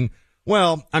being.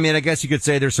 Well, I mean, I guess you could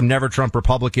say there's some Never Trump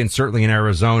Republicans, certainly in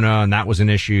Arizona, and that was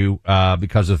an issue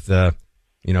because of the,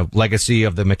 you know, legacy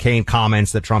of the McCain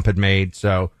comments that Trump had made.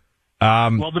 So,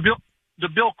 well, the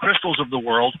Bill Kristols of the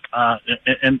world,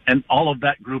 and all of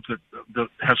that group that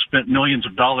have spent millions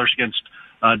of dollars against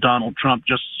Donald Trump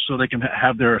just so they can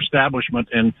have their establishment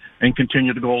and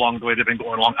continue to go along the way they've been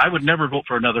going along. I would never vote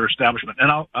for another establishment.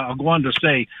 And I'll go on to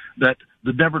say that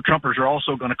the Never Trumpers are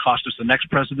also going to cost us the next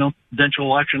presidential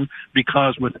election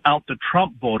because without the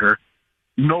Trump voter,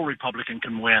 no Republican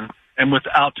can win. And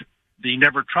without the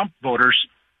Never Trump voters,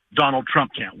 Donald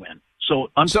Trump can't win. So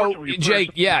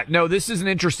Jake, this is an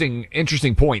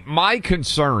interesting point. My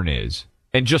concern is,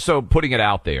 and just so putting it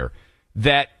out there,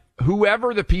 that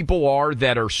whoever the people are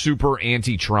that are super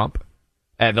anti-Trump,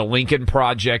 the Lincoln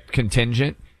Project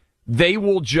contingent, they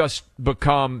will just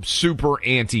become super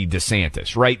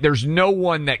anti-DeSantis, right? There's no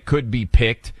one that could be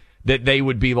picked that they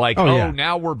would be like,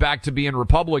 now we're back to being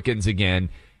Republicans again.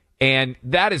 And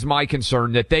that is my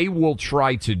concern, that they will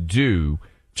try to do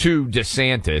to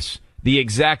DeSantis the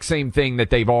exact same thing that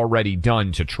they've already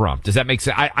done to Trump. Does that make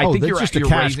sense? I think you're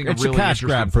raising a really cash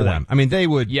grab for point. them. I mean, they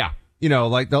would, you know,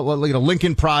 like the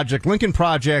Lincoln Project. Lincoln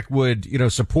Project would, you know,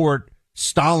 support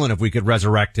Stalin if we could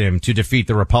resurrect him to defeat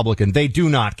the Republican. They do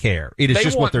not care. It is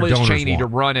just what their donors want. They want Liz Cheney to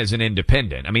run as an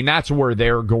independent. I mean, that's where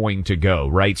they're going to go,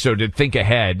 right? So to think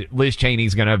ahead, Liz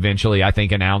Cheney's going to eventually, I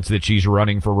think, announce that she's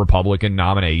running for Republican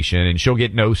nomination and she'll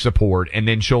get no support. And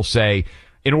then she'll say,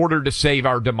 in order to save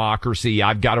our democracy,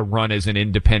 I've got to run as an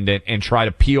independent and try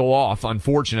to peel off,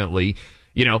 unfortunately,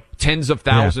 you know, tens of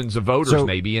thousands of voters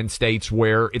maybe in states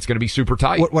where it's going to be super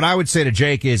tight. What I would say to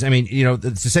Jake is, I mean, you know,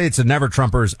 to say it's a Never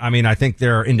Trumpers, I mean, I think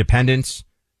there are independents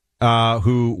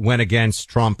who went against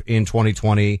Trump in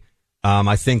 2020.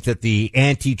 I think that the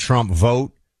anti-Trump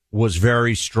vote was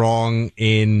very strong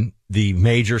in the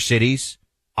major cities,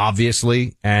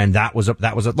 obviously, and that was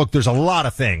look, there's a lot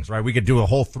of things, right? We could do a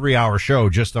whole 3-hour show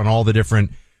just on all the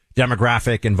different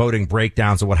demographic and voting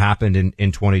breakdowns of what happened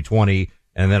in 2020.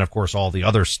 And then, of course, all the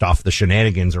other stuff, the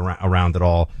shenanigans around it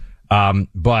all.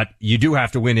 But you do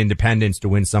have to win independents to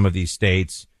win some of these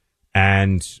states.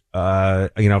 And,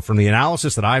 you know, from the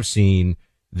analysis that I've seen,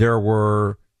 there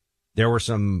were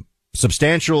some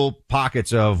substantial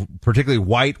pockets of particularly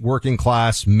white working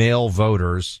class male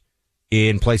voters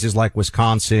in places like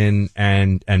Wisconsin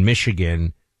and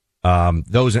Michigan,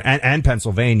 those and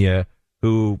Pennsylvania,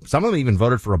 who some of them even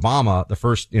voted for Obama the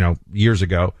first, you know, years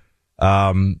ago,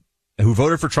 who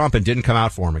voted for Trump and didn't come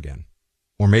out for him again,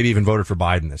 or maybe even voted for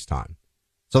Biden this time.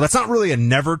 So that's not really a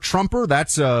Never Trumper.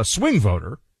 That's a swing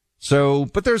voter. So,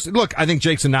 but I think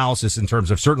Jake's analysis in terms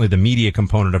of certainly the media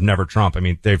component of Never Trump, I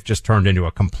mean, they've just turned into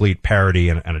a complete parody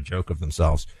and a joke of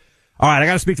themselves. All right, I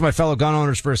got to speak to my fellow gun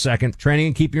owners for a second. Training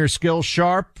and keeping your skills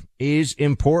sharp is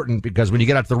important because when you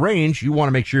get out to the range, you want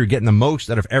to make sure you're getting the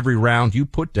most out of every round you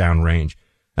put down range.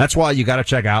 That's why you got to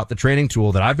check out the training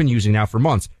tool that I've been using now for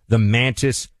months, the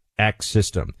Mantis X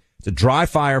system. It's a dry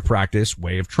fire practice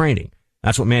way of training.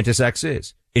 That's what Mantis X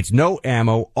is. It's no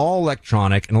ammo, all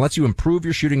electronic, and it lets you improve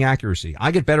your shooting accuracy.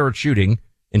 I get better at shooting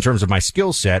in terms of my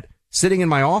skill set sitting in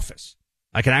my office.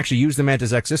 I can actually use the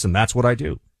Mantis X system. That's what I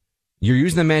do. You're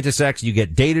using the Mantis X, you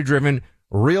get data-driven,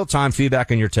 real-time feedback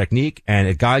on your technique, and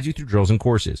it guides you through drills and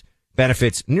courses.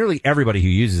 Benefits nearly everybody who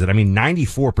uses it. I mean,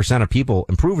 94% of people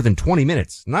improve within 20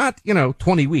 minutes. Not,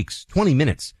 20 weeks, 20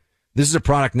 minutes. This is a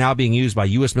product now being used by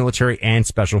U.S. military and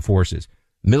special forces.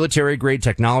 Military-grade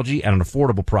technology at an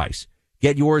affordable price.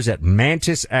 Get yours at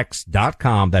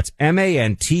MantisX.com. That's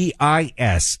MantisX.com.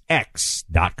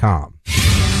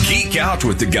 Geek out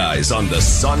with the guys on the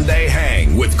Sunday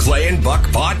Hang with Clay and Buck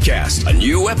podcast. A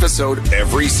new episode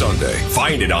every Sunday.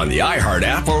 Find it on the iHeart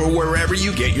app or wherever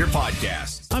you get your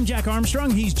podcasts. I'm Jack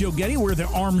Armstrong. He's Joe Getty. We're the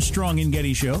Armstrong and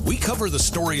Getty Show. We cover the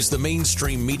stories the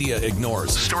mainstream media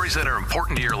ignores. Stories that are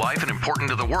important to your life and important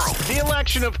to the world. The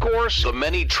election, of course. The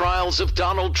many trials of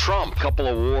Donald Trump. Couple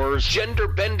of wars.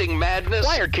 Gender-bending madness.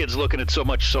 Why are kids looking at so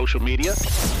much social media?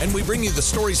 And we bring you the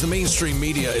stories the mainstream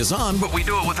media is on, but we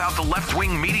do it without the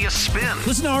left-wing media spin.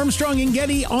 Listen to Armstrong and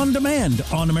Getty on demand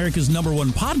on America's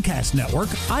 #1 podcast network,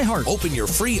 iHeart. Open your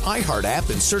free iHeart app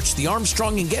and search The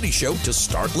Armstrong and Getty Show to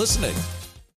start listening.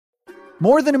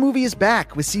 More Than a Movie is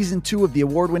back with season 2 of the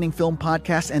award-winning film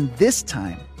podcast, and this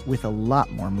time with a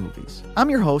lot more movies. I'm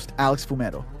your host, Alex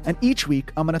Fumero, and each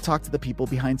week I'm going to talk to the people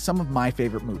behind some of my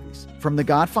favorite movies. From The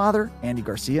Godfather, Andy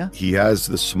Garcia. He has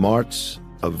the smarts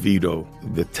of Vito,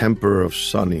 the temper of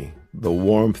Sonny, the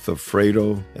warmth of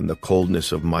Fredo, and the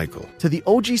coldness of Michael. To the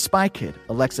OG Spy Kid,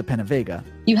 Alexa Penavega.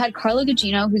 You had Carla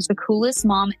Gugino, who's the coolest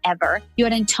mom ever. You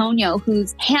had Antonio,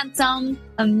 who's handsome,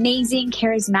 amazing,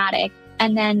 charismatic.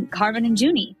 And then Carvin and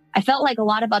Junie. I felt like a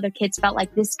lot of other kids felt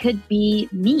like this could be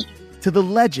me. To the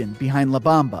legend behind La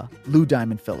Bamba, Lou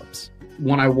Diamond Phillips.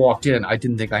 When I walked in, I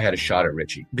didn't think I had a shot at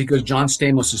Richie because John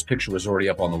Stamos' picture was already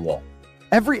up on the wall.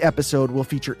 Every episode will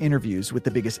feature interviews with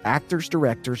the biggest actors,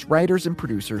 directors, writers, and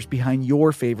producers behind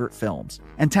your favorite films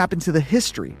and tap into the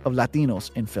history of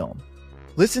Latinos in film.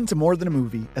 Listen to More Than a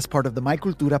Movie as part of the My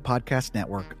Cultura podcast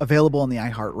network, available on the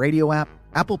iHeartRadio app,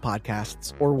 Apple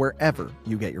Podcasts, or wherever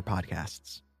you get your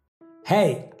podcasts.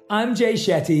 Hey, I'm Jay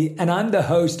Shetty, and I'm the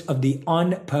host of the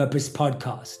On Purpose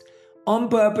podcast. On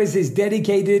Purpose is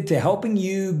dedicated to helping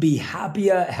you be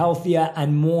happier, healthier,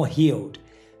 and more healed.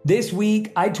 This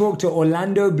week, I talked to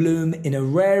Orlando Bloom in a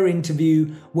rare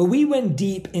interview where we went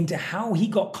deep into how he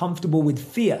got comfortable with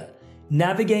fear,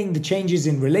 navigating the changes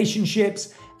in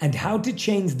relationships, and how to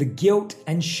change the guilt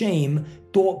and shame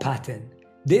thought pattern.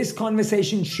 This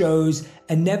conversation shows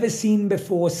a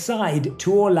never-seen-before side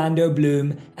to Orlando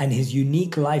Bloom and his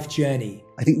unique life journey.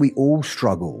 I think we all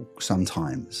struggle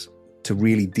sometimes to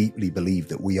really deeply believe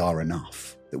that we are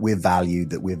enough, that we're valued,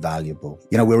 that we're valuable.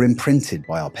 We're imprinted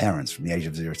by our parents from the age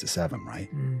of 0 to 7, right?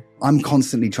 I'm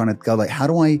constantly trying to go how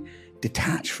do I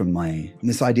detach from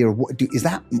this idea of is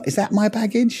that my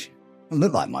baggage? It doesn't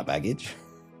look like my baggage.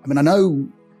 I mean, I know,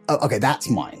 okay, that's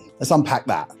mine. Let's unpack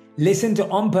that. Listen to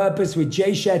On Purpose with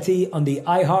Jay Shetty on the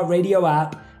iHeartRadio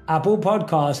app, Apple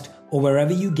Podcast, or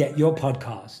wherever you get your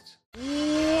podcasts.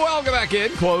 Welcome back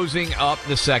in. Closing up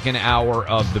the second hour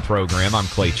of the program. I'm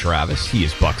Clay Travis. He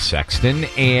is Buck Sexton.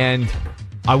 And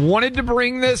I wanted to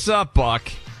bring this up, Buck.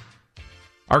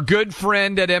 Our good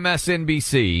friend at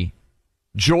MSNBC,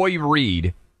 Joy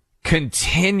Reid,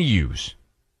 continues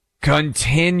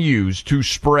to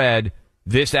spread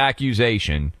this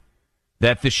accusation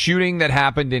that the shooting that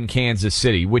happened in Kansas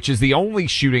City, which is the only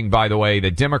shooting, by the way,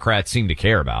 that Democrats seem to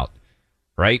care about,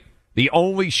 right? The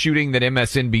only shooting that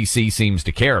MSNBC seems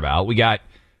to care about. We got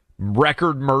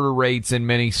record murder rates in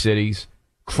many cities.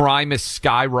 Crime is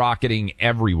skyrocketing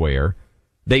everywhere.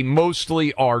 They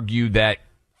mostly argue that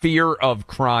fear of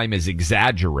crime is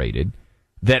exaggerated,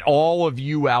 that all of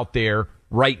you out there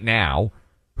right now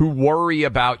who worry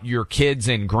about your kids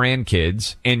and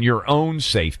grandkids and your own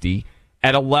safety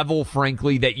at a level,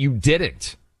 frankly, that you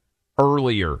didn't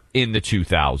earlier in the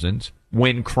 2000s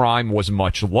when crime was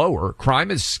much lower.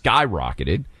 Crime has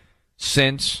skyrocketed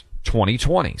since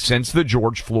 2020, since the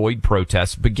George Floyd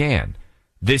protests began.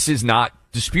 This is not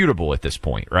disputable at this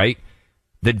point, right?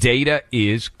 The data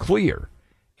is clear.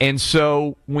 And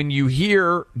so when you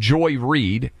hear Joy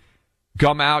Reid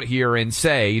come out here and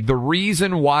say the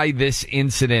reason why this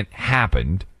incident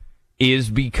happened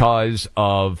is because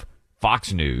of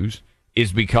Fox News,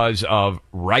 is because of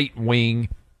right-wing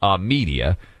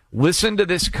media. Listen to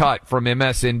this cut from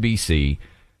MSNBC.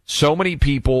 So many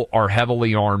people are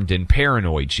heavily armed and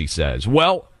paranoid, she says.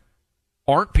 Well,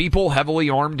 aren't people heavily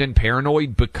armed and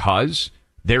paranoid because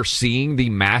they're seeing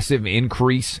the massive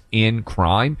increase in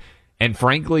crime? And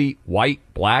frankly, white,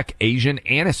 black, Asian,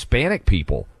 and Hispanic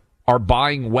people are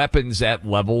buying weapons at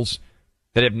levels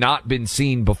that have not been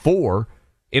seen before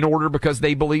in order because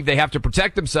they believe they have to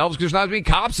protect themselves because there's not as many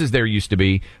cops as there used to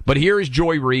be. But here is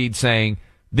Joy Reid saying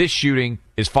this shooting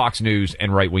is Fox News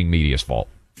and right-wing media's fault.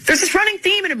 There's this running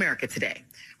theme in America today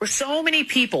where so many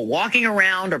people walking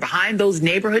around or behind those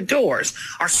neighborhood doors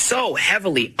are so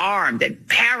heavily armed and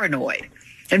paranoid.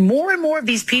 And more of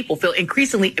these people feel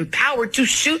increasingly empowered to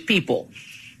shoot people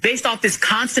based off this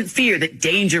constant fear that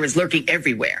danger is lurking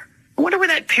everywhere. I wonder where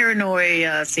that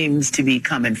paranoia seems to be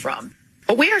coming from.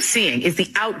 What we are seeing is the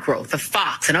outgrowth of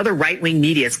Fox and other right-wing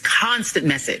media's constant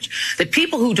message that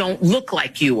people who don't look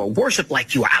like you or worship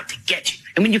like you are out to get you.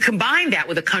 And when you combine that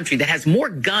with a country that has more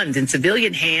guns in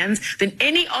civilian hands than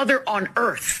any other on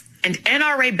earth, and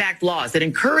NRA-backed laws that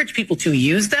encourage people to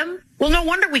use them, well, no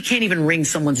wonder we can't even ring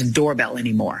someone's doorbell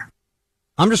anymore.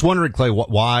 I'm just wondering, Clay,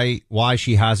 why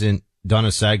she hasn't done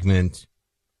a segment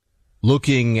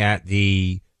looking at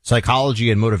the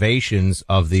psychology and motivations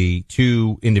of the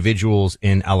two individuals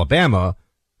in Alabama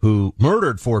who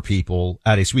murdered 4 people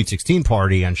at a Sweet 16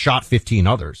 party and shot 15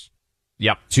 others.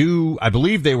 Yep. I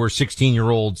believe they were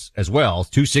 16-year-olds as well.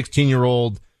 2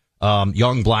 16-year-old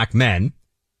young black men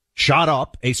shot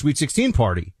up a Sweet 16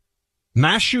 party.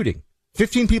 Mass shooting.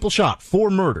 15 people shot, 4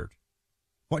 murdered.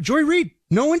 What, Joy Reid,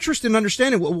 no interest in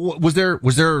understanding. Was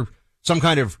there some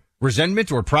kind of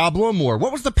resentment or problem, or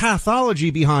what was the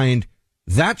pathology behind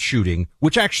that shooting,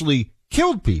 which actually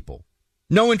killed people?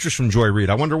 No interest from Joy Reid.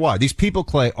 I wonder why. These people,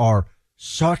 Clay, are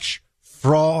such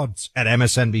frauds at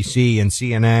MSNBC and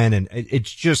CNN, and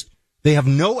it's just, they have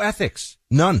no ethics.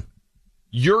 None.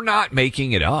 You're not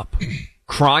making it up.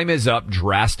 Crime is up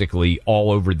drastically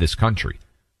all over this country.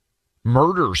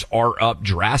 Murders are up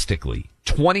drastically.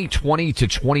 2020 to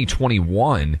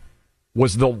 2021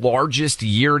 was the largest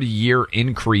year-to-year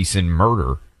increase in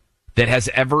murder that has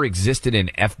ever existed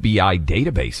in FBI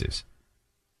databases.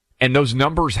 And those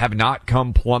numbers have not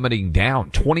come plummeting down.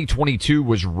 2022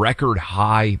 was record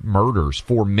high murders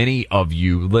for many of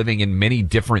you living in many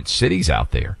different cities out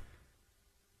there.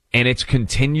 And it's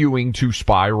continuing to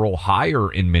spiral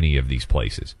higher in many of these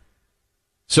places.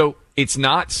 So it's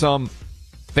not some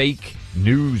fake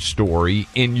news story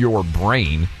in your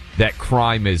brain that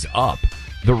crime is up.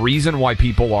 The reason why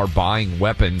people are buying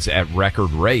weapons at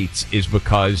record rates is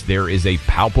because there is a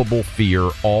palpable fear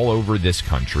all over this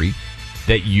country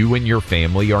that you and your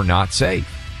family are not safe.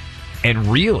 And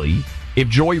really, if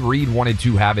Joy Reid wanted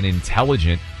to have an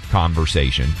intelligent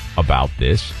conversation about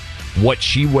this, what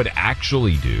she would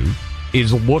actually do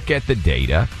is look at the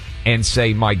data and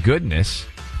say, my goodness,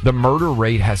 the murder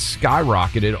rate has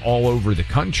skyrocketed all over the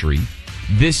country.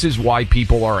 This is why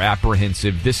people are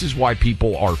apprehensive. This is why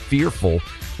people are fearful.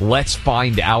 Let's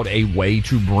find out a way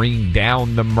to bring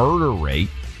down the murder rate.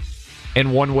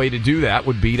 And one way to do that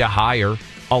would be to hire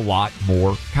a lot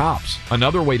more cops.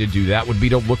 Another way to do that would be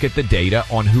to look at the data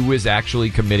on who is actually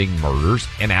committing murders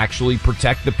and actually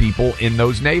protect the people in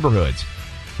those neighborhoods.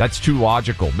 That's too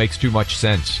logical. Makes too much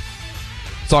sense.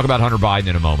 Let's talk about Hunter Biden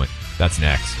in a moment. That's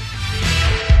next.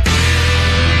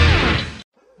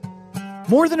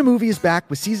 More Than a Movie is back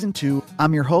with Season 2.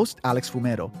 I'm your host, Alex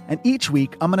Fumero. And each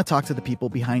week, I'm going to talk to the people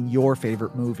behind your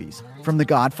favorite movies. From The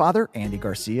Godfather, Andy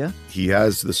Garcia. He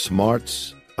has the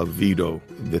smarts of Vito,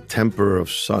 the temper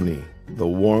of Sonny, the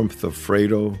warmth of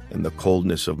Fredo, and the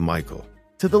coldness of Michael.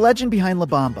 To the legend behind La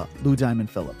Bamba, Lou Diamond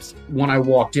Phillips. When I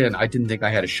walked in, I didn't think I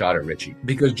had a shot at Richie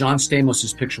because John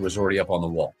Stamos' picture was already up on the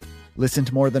wall. Listen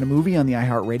to More Than a Movie on the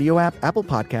iHeartRadio app, Apple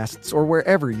Podcasts, or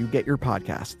wherever you get your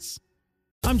podcasts.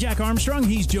 I'm Jack Armstrong.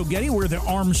 He's Joe Getty. We're the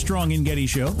Armstrong and Getty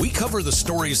Show. We cover the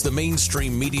stories the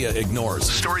mainstream media ignores.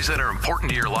 Stories that are important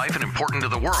to your life and important to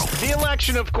the world. The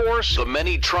election, of course, the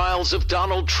many trials of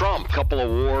Donald Trump, couple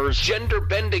of wars,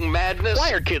 gender-bending madness.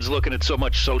 Why are kids looking at so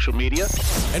much social media?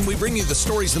 And we bring you the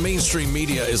stories the mainstream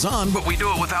media is on, but we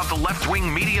do it without the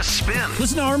left-wing media spin.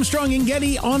 Listen to Armstrong and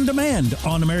Getty on demand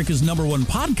on America's #1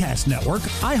 podcast network,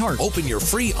 iHeart. Open your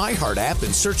free iHeart app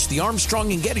and search the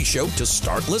Armstrong and Getty Show to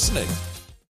start listening.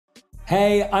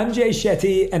 Hey, I'm Jay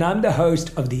Shetty, and I'm the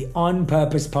host of the On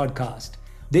Purpose podcast.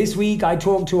 This week, I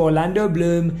talked to Orlando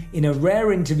Bloom in a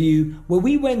rare interview where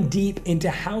we went deep into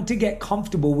how to get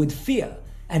comfortable with fear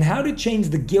and how to change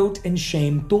the guilt and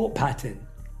shame thought pattern.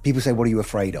 People say, what are you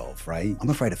afraid of, right? I'm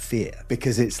afraid of fear,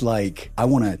 because it's like, I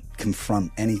want to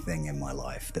confront anything in my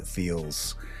life that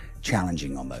feels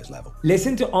challenging on those levels.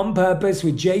 Listen to On Purpose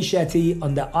with Jay Shetty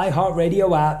on the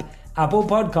iHeartRadio app, Apple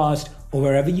Podcast, or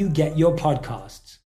wherever you get your podcasts.